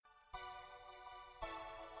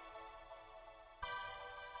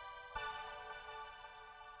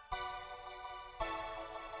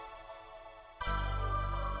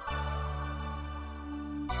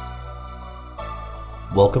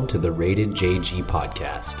Welcome to the Rated JG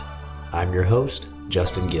podcast. I'm your host,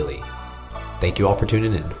 Justin Gilly. Thank you all for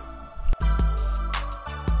tuning in.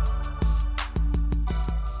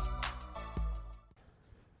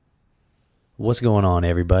 What's going on,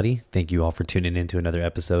 everybody? Thank you all for tuning in to another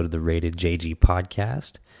episode of the Rated JG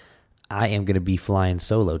podcast. I am going to be flying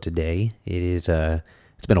solo today. It's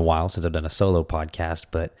been a while since I've done a solo podcast,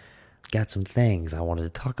 but got some things I wanted to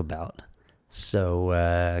talk about. So,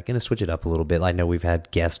 going to switch it up a little bit. I know we've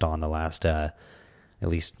had guests on the last, at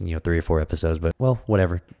least, 3 or 4 episodes, but, well,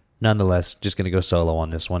 whatever. Nonetheless, just going to go solo on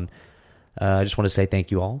this one. I just want to say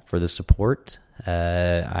thank you all for the support.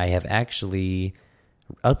 I have actually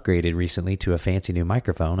upgraded recently to a fancy new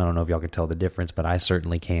microphone. I don't know if y'all can tell the difference, but I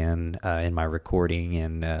certainly can in my recording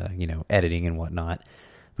and, editing and whatnot.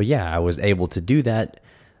 But yeah, I was able to do that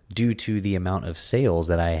due to the amount of sales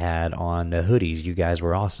that I had on the hoodies. You guys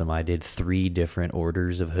were awesome. I did 3 different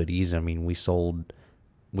orders of hoodies. I mean, we sold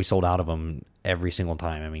out of them every single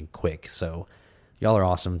time. I mean, quick. So y'all are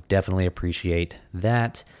awesome. Definitely appreciate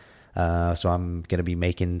that. So I'm going to be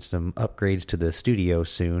making some upgrades to the studio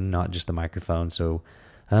soon, not just the microphone. So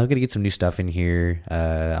I'm going to get some new stuff in here.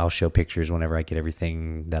 I'll show pictures whenever I get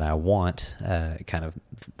everything that I want kind of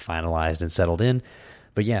finalized and settled in.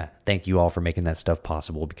 But yeah, thank you all for making that stuff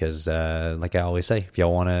possible because like I always say, if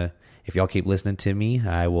y'all keep listening to me,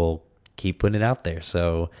 I will keep putting it out there.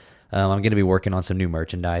 So I'm going to be working on some new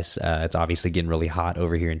merchandise. It's obviously getting really hot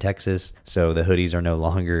over here in Texas, so the hoodies are no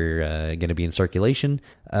longer going to be in circulation.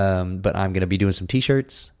 But I'm going to be doing some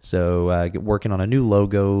t-shirts, so working on a new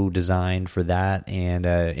logo design for that, and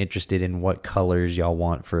interested in what colors y'all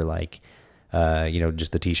want for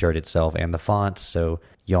just the t-shirt itself and the fonts. So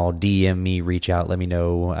y'all DM me, reach out, let me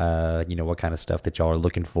know, what kind of stuff that y'all are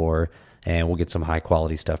looking for, and we'll get some high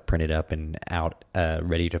quality stuff printed up and out,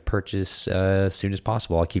 ready to purchase as soon as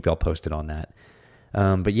possible. I'll keep y'all posted on that.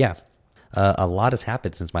 But yeah, a lot has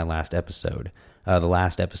happened since my last episode. The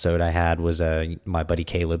last episode I had was my buddy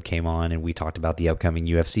Caleb came on and we talked about the upcoming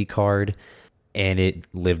UFC card, and it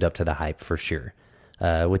lived up to the hype for sure.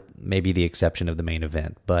 With maybe the exception of the main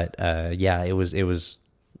event. But yeah, it was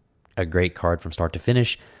a great card from start to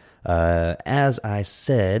finish. As I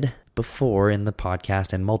said before in the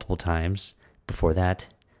podcast and multiple times before that,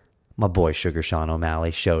 my boy Sugar Sean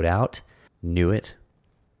O'Malley showed out. Knew it.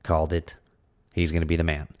 Called it. He's going to be the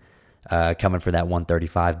man. Coming for that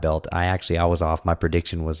 135 belt. I was off. My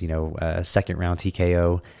prediction was, second round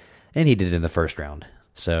TKO, and he did it in the first round.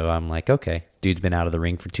 So I'm like, okay, dude's been out of the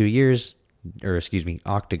ring for 2 years.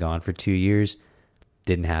 Octagon for 2 years,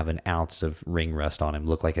 didn't have an ounce of ring rust on him.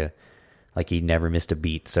 Looked like he never missed a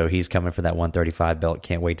beat. So he's coming for that 135 belt.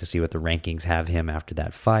 Can't wait to see what the rankings have him after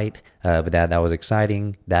that fight. But that was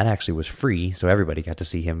exciting. That actually was free, so everybody got to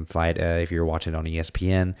see him fight if you were watching on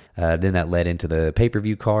ESPN. Then that led into the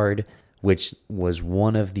pay-per-view card, which was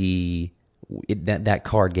one of that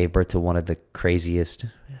card gave birth to one of the craziest.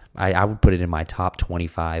 I would put it in my top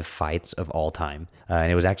 25 fights of all time. And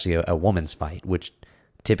it was actually a woman's fight, which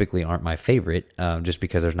typically aren't my favorite, just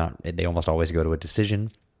because they almost always go to a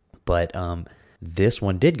decision. But this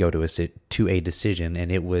one did go to a decision,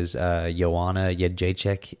 and it was Joanna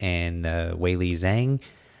Jędrzejczyk and Weili Zhang.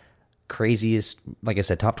 Craziest, like I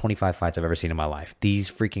said, top 25 fights I've ever seen in my life.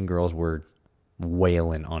 These freaking girls were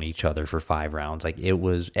wailing on each other for 5 rounds. Like, it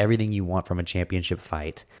was everything you want from a championship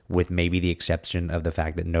fight, with maybe the exception of the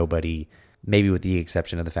fact that nobody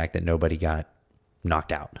got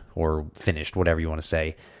knocked out or finished, whatever you want to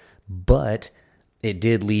say. But it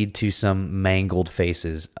did lead to some mangled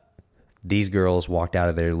faces. These girls walked out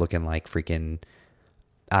of there looking like freaking,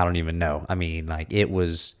 I don't even know. I mean, like, it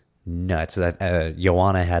was nuts.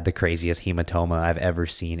 Joanna had the craziest hematoma I've ever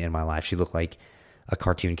seen in my life. She looked like a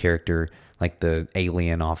cartoon character, like the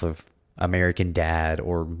alien off of American Dad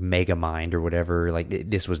or Megamind or whatever. Like,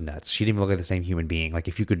 this was nuts. She didn't even look like the same human being. Like,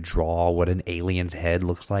 if you could draw what an alien's head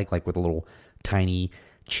looks like with a little tiny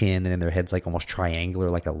chin, and then their head's like almost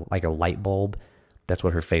triangular, like a light bulb, that's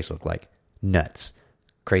what her face looked like. Nuts.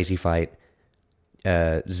 Crazy fight.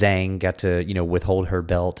 Zhang got to, withhold her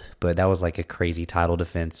belt, but that was like a crazy title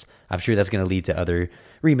defense. I'm sure that's going to lead to other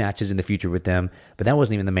rematches in the future with them, but that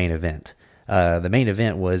wasn't even the main event. The main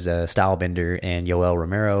event was Stylebender and Yoel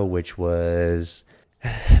Romero, which was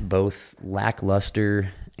both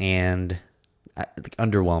lackluster and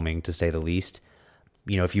underwhelming, to say the least.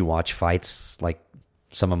 If you watch fights like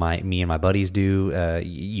some of me and my buddies do,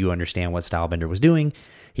 you understand what Stylebender was doing.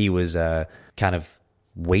 He was kind of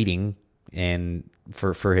waiting and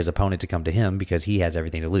for his opponent to come to him because he has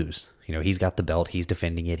everything to lose. He's got the belt, he's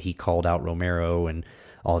defending it. He called out Romero and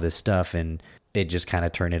all this stuff, and it just kind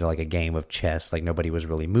of turned into like a game of chess. Like nobody was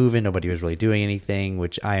really moving, nobody was really doing anything,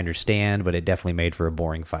 which I understand, but it definitely made for a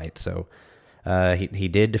boring fight. So he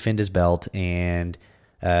did defend his belt, and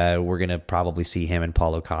we're gonna probably see him and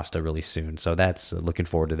Paulo Costa really soon. So that's looking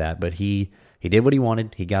forward to that. But he did what he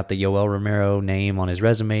wanted. He got the Yoel Romero name on his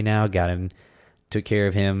resume now. Took care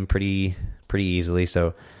of him pretty easily.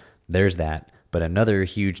 So there's that. But another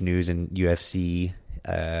huge news in UFC,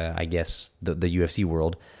 I guess the UFC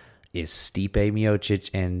world, is Stipe Miocic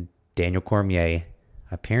and Daniel Cormier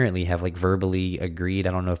apparently have like verbally agreed.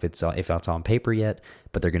 I don't know if it's on paper yet,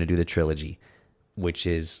 but they're going to do the trilogy, which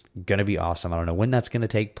is going to be awesome. I don't know when that's going to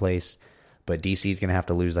take place, but DC is going to have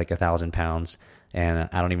to lose like 1,000 pounds. And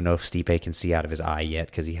I don't even know if Stipe can see out of his eye yet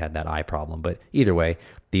because he had that eye problem. But either way,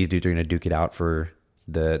 these dudes are going to duke it out for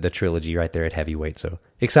the trilogy right there at heavyweight. So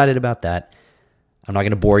excited about that. I'm not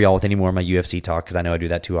going to bore y'all with any more of my UFC talk because I know I do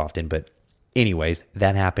that too often. But anyways,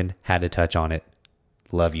 that happened. Had to touch on it.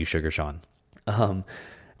 Love you, Sugar Sean. But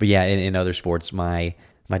yeah, in other sports, my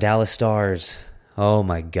Dallas Stars, oh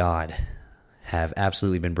my God, have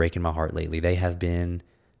absolutely been breaking my heart lately. They have been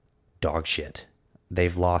dog shit.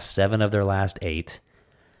 They've lost 7 of their last 8.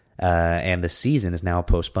 And the season is now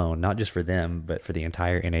postponed, not just for them, but for the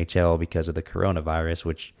entire NHL because of the coronavirus,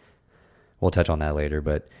 which we'll touch on that later.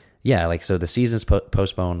 But yeah, like, so the season's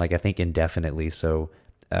postponed, like, I think indefinitely. So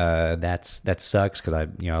that sucks because I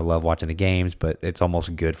love watching the games, but it's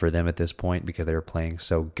almost good for them at this point because they're playing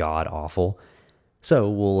so god awful. So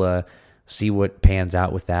we'll see what pans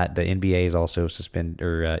out with that. The NBA is also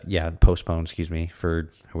postponed,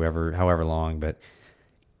 for however long. But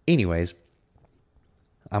anyways,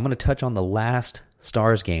 I'm going to touch on the last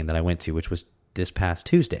Stars game that I went to, which was this past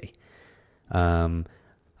Tuesday.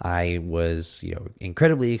 I was,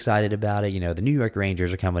 incredibly excited about it. The New York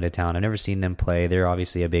Rangers are coming to town. I've never seen them play. They're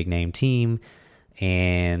obviously a big name team,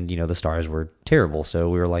 and the Stars were terrible. So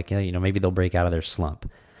we were like, maybe they'll break out of their slump.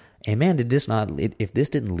 And man, if this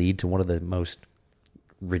didn't lead to one of the most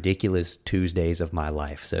ridiculous Tuesdays of my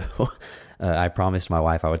life. So I promised my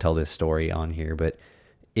wife I would tell this story on here, but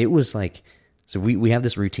it was like, so we have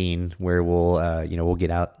this routine where we'll get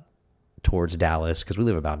out towards Dallas because we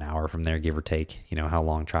live about an hour from there, give or take, how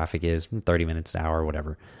long traffic is, 30 minutes, an hour,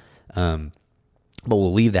 whatever. But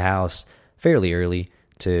we'll leave the house fairly early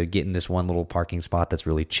to get in this one little parking spot that's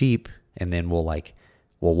really cheap. And then we'll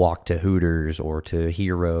walk to Hooters or to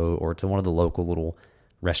Hero or to one of the local little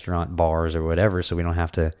restaurant bars or whatever, so we don't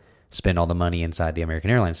have to spend all the money inside the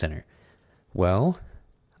American Airlines Center. Well,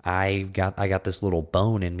 I got this little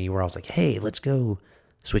bone in me where I was like, hey, let's go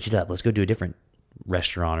switch it up. Let's go do a different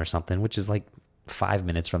restaurant or something, which is like 5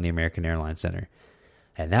 minutes from the American Airlines Center.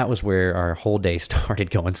 And that was where our whole day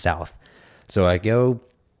started going south. So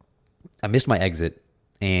I missed my exit,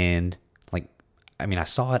 and I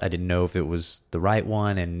saw it. I didn't know if it was the right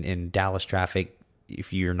one, and in Dallas traffic,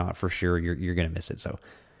 if you're not for sure, you're going to miss it. So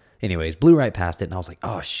anyways, blew right past it, and I was like,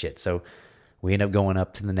 oh shit. So we end up going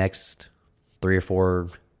up to the next 3 or 4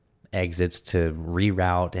 exits to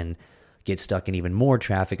reroute and get stuck in even more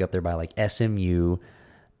traffic up there by like SMU.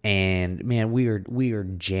 And man, we are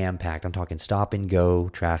jam-packed. I'm talking stop and go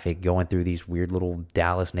traffic going through these weird little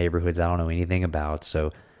Dallas neighborhoods I don't know anything about.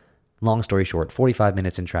 So long story short, 45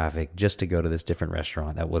 minutes in traffic just to go to this different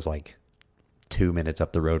restaurant that was like 2 minutes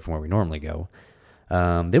up the road from where we normally go.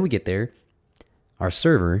 Then we get there. Our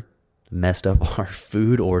server messed up our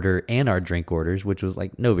food order and our drink orders, which was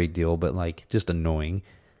like no big deal, but like just annoying.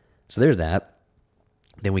 So there's that.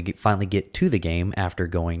 Then we finally get to the game after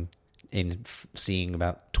going and seeing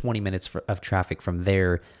about 20 minutes of traffic from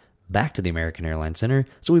there back to the American Airlines Center.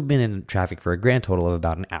 So we've been in traffic for a grand total of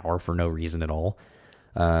about an hour for no reason at all.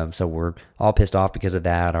 So we're all pissed off because of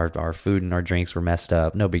that. Our food and our drinks were messed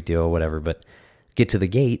up. No big deal, whatever. But get to the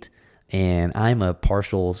gate, and I'm a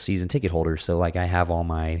partial season ticket holder. So like I have all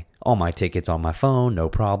my tickets on my phone, no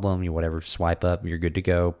problem. You whatever, swipe up, you're good to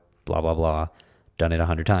go. Blah blah blah. Done it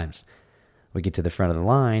 100 times. We get to the front of the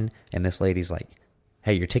line, and this lady's like,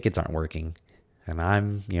 hey, your tickets aren't working. And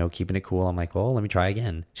I'm, keeping it cool. I'm like, well, let me try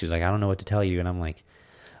again. She's like, I don't know what to tell you. And I'm like,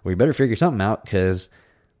 well, you better figure something out because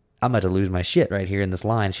I'm about to lose my shit right here in this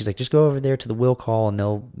line. She's like, just go over there to the will call and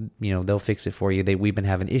they'll fix it for you. We've been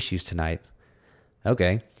having issues tonight.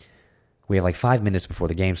 Okay. We have like 5 minutes before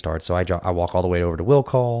the game starts. So I walk all the way over to will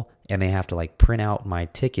call, and they have to like print out my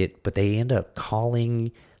ticket, but they end up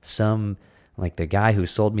calling like the guy who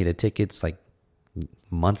sold me the tickets like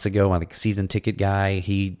months ago, like season ticket guy.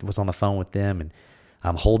 He was on the phone with them, and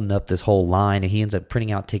I'm holding up this whole line, and he ends up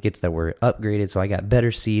printing out tickets that were upgraded. So I got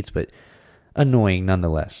better seats, but annoying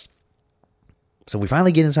nonetheless. So we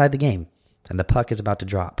finally get inside the game, and the puck is about to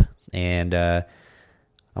drop. And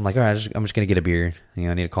I'm like, all right, I'm just going to get a beer.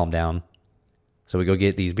 I need to calm down. So we go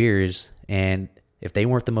get these beers, and if they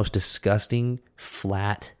weren't the most disgusting,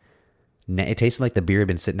 flat, it tasted like the beer had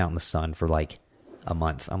been sitting out in the sun for like a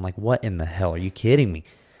month. I'm like, what in the hell? Are you kidding me?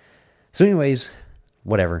 So anyways,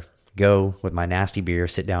 whatever. Go with my nasty beer,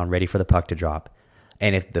 sit down, ready for the puck to drop.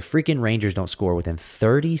 And if the freaking Rangers don't score within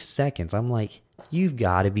 30 seconds, I'm like, you've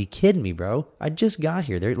got to be kidding me, bro. I just got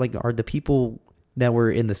here. They're like, are the people that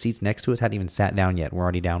were in the seats next to us hadn't even sat down yet. We're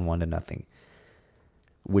already down 1-0,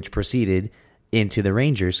 which proceeded into the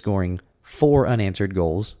Rangers scoring 4 unanswered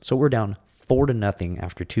goals. So we're down 4-0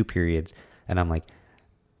 after 2 periods. And I'm like,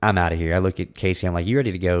 I'm out of here. I look at Casey. I'm like, you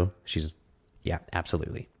ready to go? She's, yeah,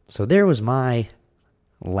 absolutely. So there was my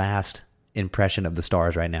last impression of the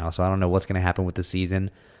Stars right now. So I don't know what's going to happen with the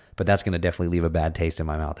season, but that's going to definitely leave a bad taste in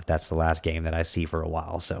my mouth if that's the last game that I see for a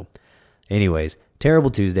while. So anyways, terrible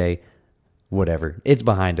Tuesday, whatever. It's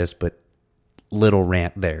behind us, but little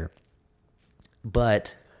rant there.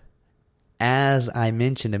 But as I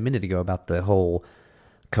mentioned a minute ago about the whole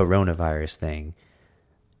coronavirus thing,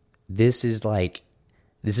 this has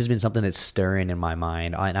been something that's stirring in my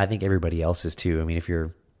mind. And I think everybody else's too. I mean, if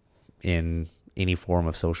you're in any form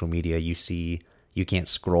of social media, you can't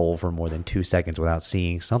scroll for more than 2 seconds without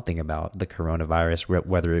seeing something about the coronavirus,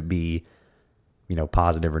 whether it be,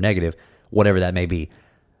 positive or negative, whatever that may be.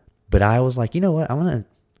 But I was like, you know what? I want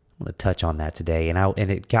to touch on that today. And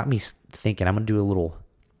it got me thinking, I'm going to do a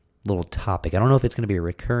little topic. I don't know if it's going to be a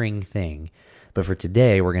recurring thing, but for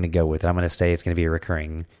today, we're going to go with it. I'm going to say it's going to be a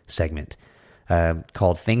recurring segment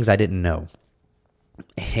called Things I Didn't Know.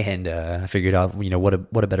 And I figured out,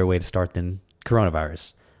 what a better way to start than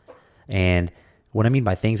coronavirus. And what I mean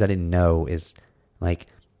by things I didn't know is, like,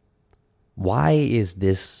 why is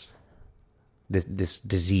this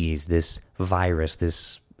disease, this virus,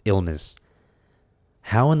 this illness,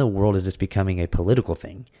 how in the world is this becoming a political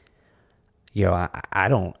thing? I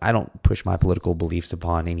don't push my political beliefs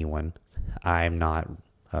upon anyone. I'm not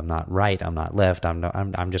right. I'm not left.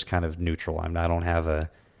 I'm just kind of neutral. I don't have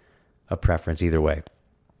a preference either way.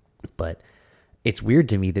 But it's weird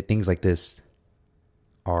to me that things like this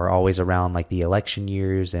are always around like the election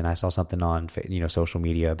years. And I saw something on, social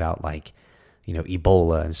media about like,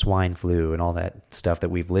 Ebola and swine flu and all that stuff that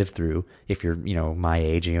we've lived through. If you're, my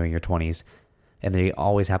age, in your 20s, and they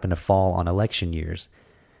always happen to fall on election years.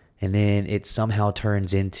 And then it somehow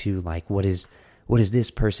turns into like, what is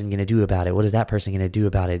this person going to do about it? What is that person going to do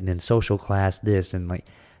about it? And then social class this, and like,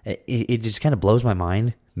 it just kind of blows my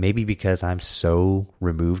mind. Maybe because I'm so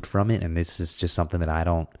removed from it, and this is just something that I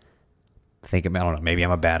don't think about. I don't know. Maybe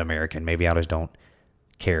I'm a bad American. Maybe I just don't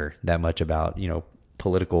care that much about,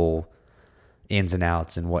 political ins and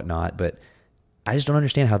outs and whatnot. But I just don't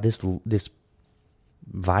understand how this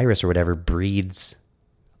virus or whatever breeds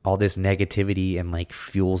all this negativity and like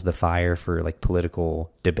fuels the fire for like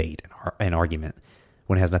political debate and argument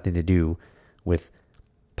when it has nothing to do with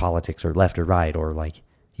politics or left or right or like,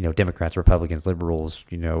 Democrats, Republicans, liberals,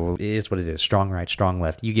 it is what it is. Strong right, strong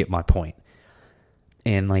left. You get my point.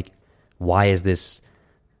 And like, why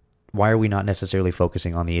are we not necessarily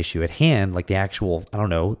focusing on the issue at hand? Like the actual,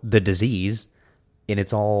 the disease, and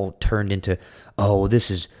it's all turned into, oh, this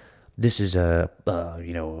is a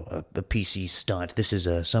PC stunt. This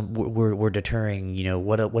is we're deterring,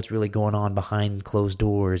 what's really going on behind closed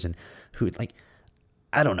doors, and who, like,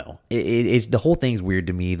 I don't know. It's the whole thing's weird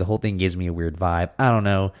to me. The whole thing gives me a weird vibe. I don't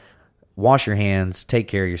know. Wash your hands, take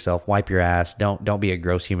care of yourself, wipe your ass. Don't be a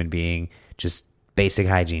gross human being. Just basic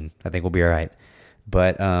hygiene. I think we'll be all right.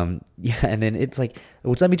 But yeah, and then it's like,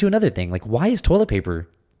 which led me to another thing. Like, why is toilet paper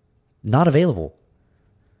not available?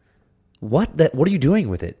 What are you doing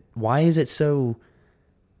with it? Why is it so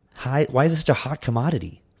high? Why is it such a hot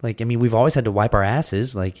commodity? Like, I mean, we've always had to wipe our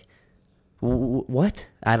asses. Like, what?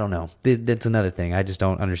 I don't know. That's another thing. I just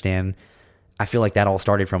don't understand. I feel like that all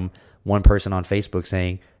started from one person on Facebook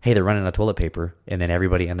saying, hey, they're running out of toilet paper. And then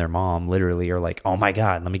everybody and their mom literally are like, oh my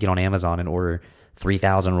God, let me get on Amazon and order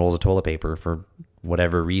 3,000 rolls of toilet paper for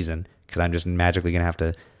whatever reason, because I'm just magically going to have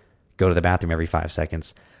to go to the bathroom every 5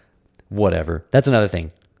 seconds. Whatever. That's another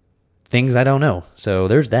thing. Things I don't know. So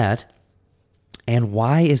there's that. And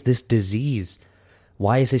why is this disease?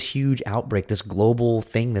 Why is this huge outbreak, this global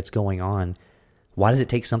thing that's going on? Why does it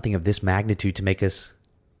take something of this magnitude to make us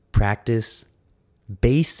practice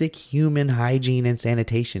basic human hygiene and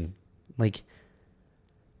sanitation? Like,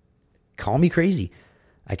 call me crazy.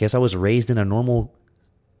 I guess I was raised in a normal,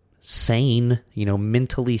 sane,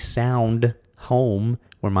 mentally sound home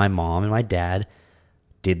where my mom and my dad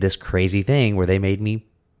did this crazy thing where they made me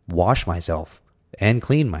wash myself and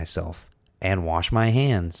clean myself and wash my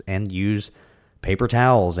hands and use paper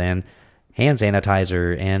towels and hand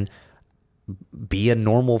sanitizer and be a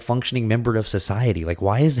normal functioning member of society. Like,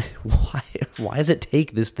 why does it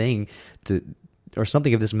take this thing to, or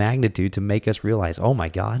something of this magnitude to make us realize, oh my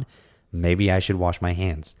God, maybe I should wash my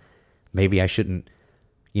hands. Maybe I shouldn't,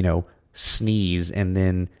 sneeze and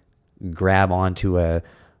then grab onto a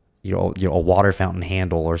water fountain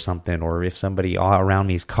handle or something. Or if somebody around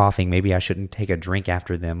me is coughing, maybe I shouldn't take a drink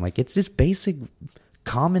after them. Like, it's just basic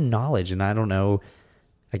common knowledge. And I don't know,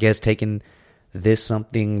 I guess taking this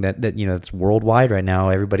something that it's worldwide right now,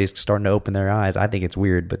 everybody's starting to open their eyes. I think it's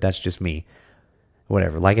weird, but that's just me.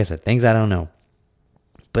 Whatever. Like I said, things I don't know.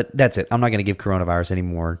 But that's it. I'm not going to give coronavirus any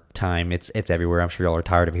more time. It's everywhere. I'm sure y'all are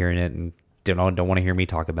tired of hearing it and don't want to hear me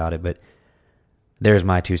talk about it. But there's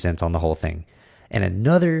my 2 cents on the whole thing. And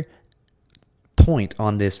another point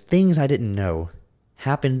on this, things I didn't know,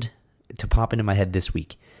 happened to pop into my head this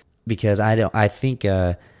week, because I think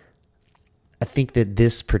that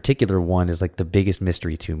this particular one is like the biggest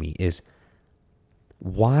mystery to me. Is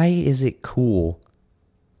why is it cool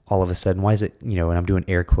all of a sudden? Why is it, and I'm doing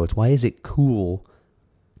air quotes, why is it cool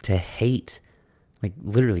to hate, like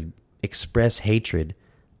literally express hatred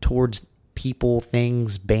towards people,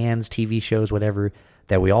 things, bands, TV shows, whatever,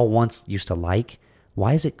 that we all once used to like?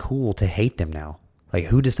 Why is it cool to hate them now? Like,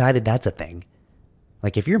 who decided that's a thing?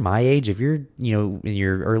 Like, if you're my age, if you're, in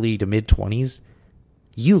your early to mid 20s,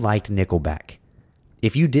 you liked Nickelback.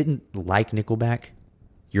 If you didn't like Nickelback,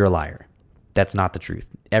 you're a liar. That's not the truth.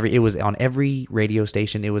 It was on every radio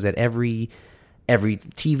station. It was at every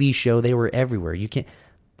TV show. They were everywhere. You can't,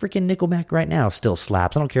 freaking Nickelback right now still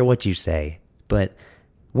slaps. I don't care what you say. But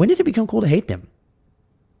when did it become cool to hate them?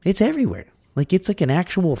 It's everywhere. Like, it's like an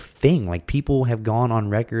actual thing. Like, people have gone on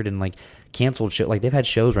record and like canceled show. Like, they've had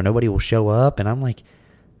shows where nobody will show up, and I'm like,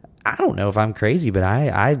 I don't know if I'm crazy, but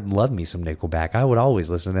I love me some Nickelback. I would always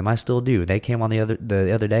listen to them. I still do. They came on the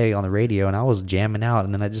other day on the radio, and I was jamming out,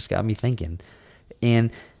 and then it just got me thinking.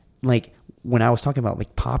 And like, when I was talking about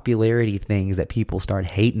like popularity things that people start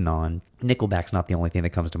hating on, Nickelback's not the only thing that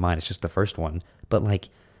comes to mind. It's just the first one. But like,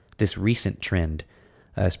 this recent trend,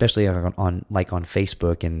 especially on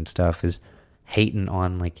Facebook and stuff, is hating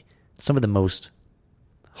on like some of the most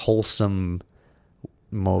wholesome,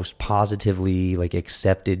 most positively like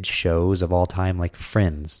accepted shows of all time, like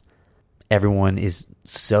Friends. Everyone is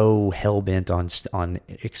so hell-bent on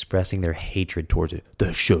expressing their hatred towards it.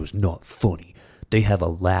 The show's not funny. They have a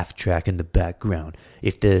laugh track in the background.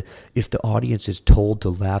 If the audience is told to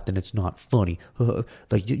laugh, then it's not funny.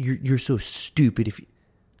 Like, you're so stupid.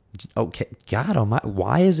 Okay, God Almighty,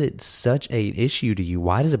 why is it such an issue to you?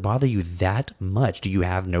 Why does it bother you that much? Do you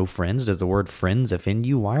have no friends? Does the word friends offend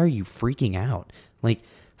you? Why are you freaking out? Like,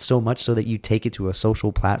 so much so that you take it to a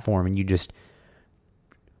social platform and you just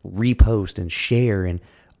repost and share and,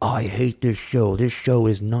 oh, I hate this show. This show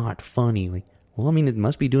is not funny. Like, well, I mean, it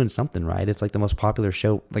must be doing something right. It's like the most popular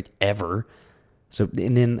show like ever. So,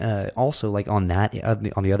 and then also like on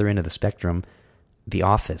the other end of the spectrum, The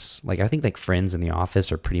Office. Like, I think like Friends and The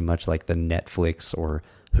Office are pretty much like the Netflix or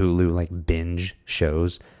Hulu like binge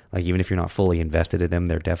shows. Like, even if you're not fully invested in them,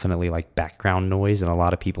 they're definitely like background noise in a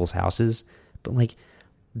lot of people's houses. But like,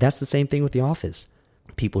 that's the same thing with The Office.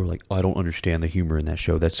 People are like, I don't understand the humor in that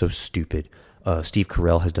show. That's so stupid. Steve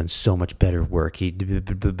Carell has done so much better work.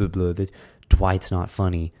 Dwight's not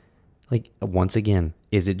funny. Like, once again,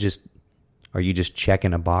 are you just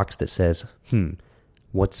checking a box that says,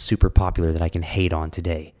 what's super popular that I can hate on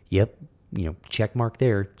today? Yep, check mark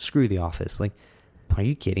there. Screw The Office. Like, are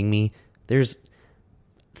you kidding me? There's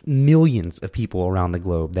millions of people around the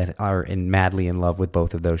globe that are madly in love with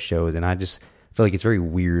both of those shows, and I just feel like it's very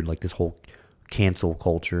weird, like this whole cancel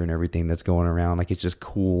culture and everything that's going around. Like, it's just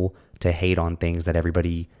cool to hate on things that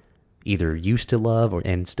everybody either used to love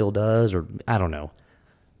and still does, or I don't know.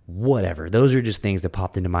 Whatever. Those are just things that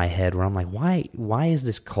popped into my head where I'm like, why is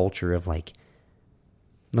this culture of like,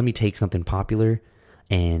 let me take something popular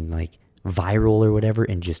and like viral or whatever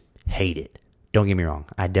and just hate it. Don't get me wrong.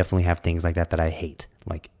 I definitely have things like that I hate.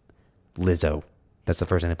 Like Lizzo. That's the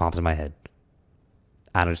first thing that pops in my head.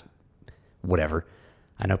 Whatever.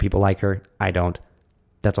 I know people like her. I don't.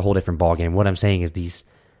 That's a whole different ballgame. What I'm saying is these,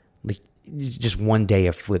 like, just one day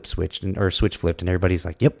of switch flipped and everybody's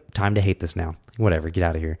like, yep, time to hate this now. Whatever, get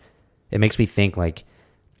out of here. It makes me think like,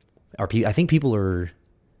 I think people are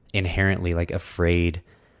inherently like afraid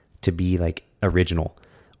to be like original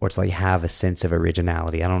or to like have a sense of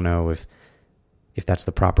originality. I don't know if that's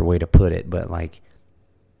the proper way to put it, but like,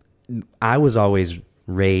 I was always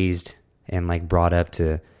raised and like brought up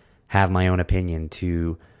to have my own opinion,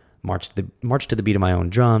 to march to the beat of my own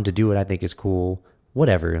drum, to do what I think is cool,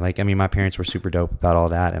 whatever. Like, I mean, my parents were super dope about all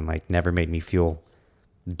that and like never made me feel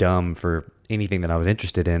dumb for anything that I was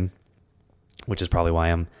interested in, which is probably why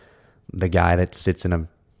I'm the guy that sits in a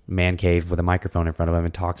man cave with a microphone in front of him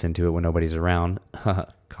and talks into it when nobody's around.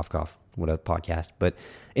 Cough, cough. What a podcast. But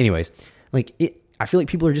anyways, like I feel like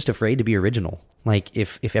people are just afraid to be original. Like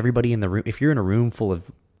if everybody in the room, if you're in a room full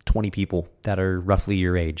of 20 people that are roughly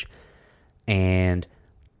your age and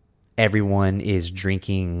everyone is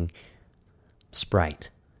drinking Sprite,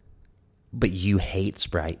 but you hate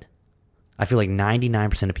Sprite, I feel like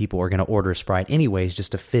 99% of people are going to order Sprite anyways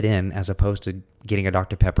just to fit in as opposed to getting a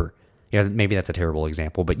Dr. Pepper. You know, maybe that's a terrible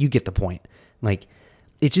example, but you get the point. Like,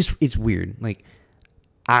 it's weird. Like,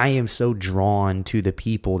 I am so drawn to the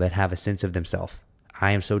people that have a sense of themselves.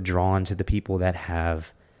 I am so drawn to the people that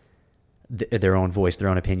have their own voice, their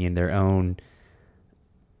own opinion,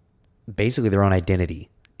 basically their own identity.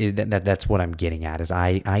 That's what I'm getting at, is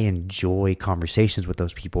I enjoy conversations with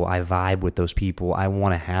those people. I vibe with those people. I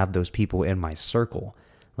want to have those people in my circle.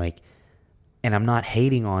 Like, and I'm not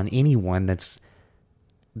hating on anyone that's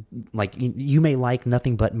like, you may like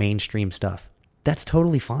nothing but mainstream stuff. That's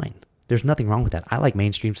totally fine. There's nothing wrong with that. I like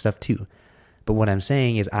mainstream stuff too. But what I'm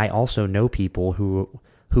saying is I also know people who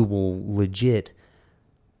will legit,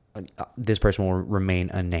 this person will remain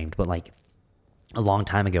unnamed, but like a long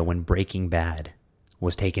time ago when Breaking Bad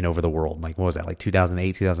was taking over the world, like what was that, like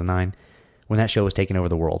 2008, 2009, when that show was taking over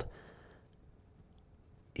the world,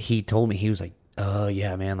 he told me, he was like, oh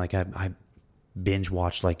yeah, man, like I binge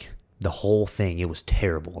watched like the whole thing. It was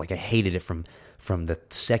terrible. Like I hated it from the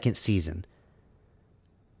second season.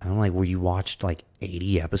 And I'm like, well, you watched like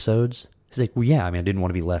 80 episodes? He's like, well, yeah, I mean, I didn't want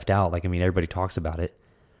to be left out. Like, I mean, everybody talks about it.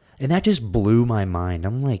 And that just blew my mind.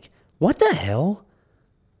 I'm like, what the hell?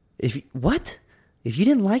 If you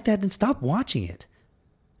didn't like that, then stop watching it.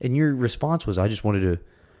 And your response was, I just wanted to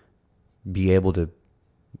be able to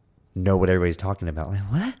know what everybody's talking about. Like,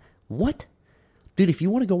 what? What? Dude, if you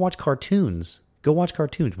want to go watch cartoons, go watch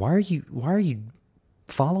cartoons. Why are you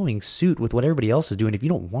following suit with what everybody else is doing if you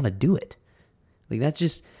don't want to do it? Like, that's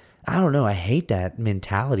just, I don't know. I hate that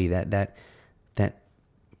mentality, that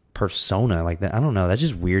persona, like that. I don't know. That's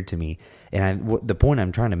just weird to me. And the point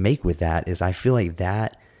I'm trying to make with that is I feel like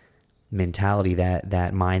that mentality, that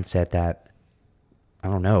mindset, that, I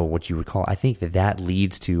don't know what you would call it. I think that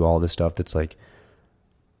leads to all this stuff that's like,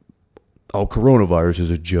 oh, coronavirus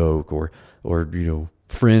is a joke, or you know,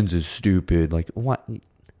 Friends is stupid. Like, what?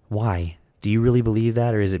 Why? Do you really believe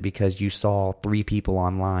that? Or is it because you saw 3 people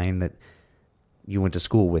online that you went to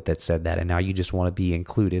school with that said that, and now you just want to be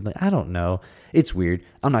included? Like, I don't know. It's weird.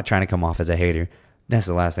 I'm not trying to come off as a hater. That's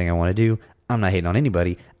the last thing I want to do. I'm not hating on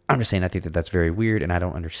anybody. I'm just saying I think that's very weird, and I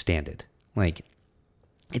don't understand it. Like,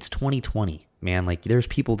 it's 2020, man. Like, there's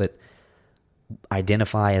people that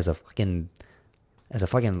identify as a fucking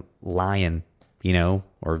lion, you know,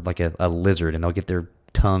 or like a lizard, and they'll get their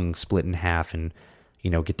tongue split in half and, you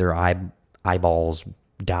know, get their eyeballs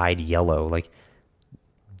dyed yellow. Like,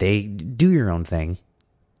 they do your own thing,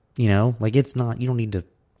 you know, like, it's not, you don't need to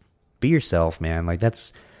be yourself, man. Like,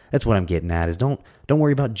 that's what I'm getting at, is don't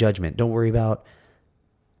worry about judgment. Don't worry about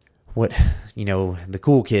what, you know, the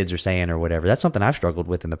cool kids are saying or whatever. That's something I've struggled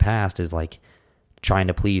with in the past, is like trying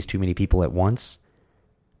to please too many people at once.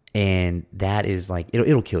 And that is like,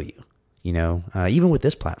 it'll kill you, you know, even with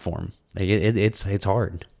this platform, it's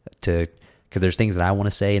hard to, because there's things that I want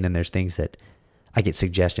to say, and then there's things that I get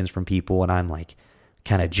suggestions from people, and I'm like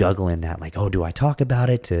kind of juggling that, like, oh, do I talk about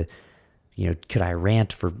it to, you know, could I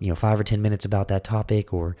rant for, you know, 5 or 10 minutes about that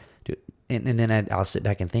topic, or and then I'll sit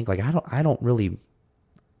back and think, like, I don't really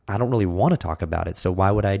want to talk about it. So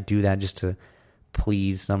why would I do that just to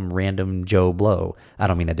please some random Joe Blow? I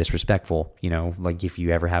don't mean that disrespectful, you know, like, if you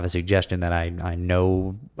ever have a suggestion that I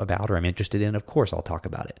know about or I'm interested in, of course I'll talk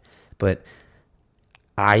about it. But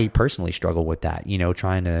I personally struggle with that, you know,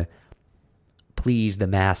 trying to please the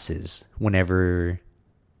masses whenever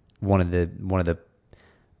one of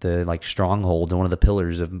the like strongholds and one of the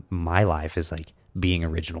pillars of my life is like being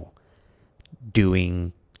original,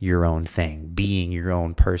 doing your own thing, being your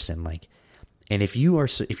own person. Like, and if you're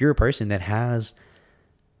a person that has,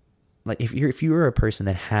 like, if you're a person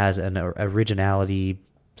that has an originality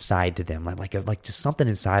side to them, like just something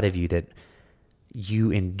inside of you that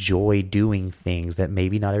you enjoy doing things that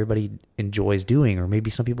maybe not everybody enjoys doing, or maybe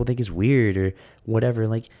some people think is weird or whatever,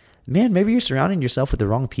 like, man, maybe you're surrounding yourself with the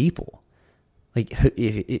wrong people. Like,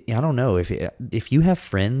 I don't know, if you have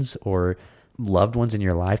friends or loved ones in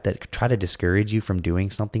your life that try to discourage you from doing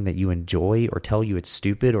something that you enjoy, or tell you it's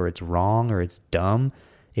stupid or it's wrong or it's dumb,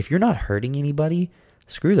 if you're not hurting anybody,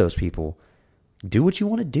 screw those people. Do what you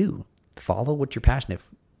want to do. Follow what you're passionate.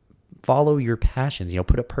 Follow your passions. You know,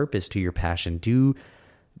 put a purpose to your passion. Do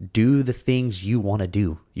Do the things you want to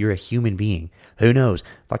do. You're a human being. Who knows?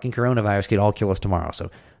 Fucking coronavirus could all kill us tomorrow. So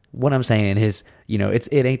what I'm saying is,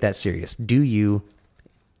 it ain't that serious. Do you?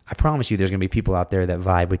 I promise you there's going to be people out there that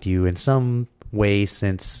vibe with you in some way,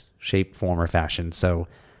 sense, shape, form, or fashion. So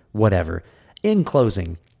whatever. In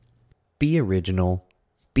closing, be original.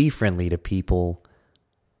 Be friendly to people.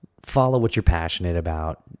 Follow what you're passionate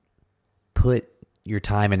about. Put your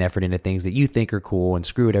time and effort into things that you think are cool and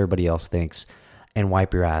screw what everybody else thinks, and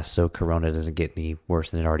wipe your ass so Corona doesn't get any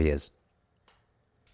worse than it already is.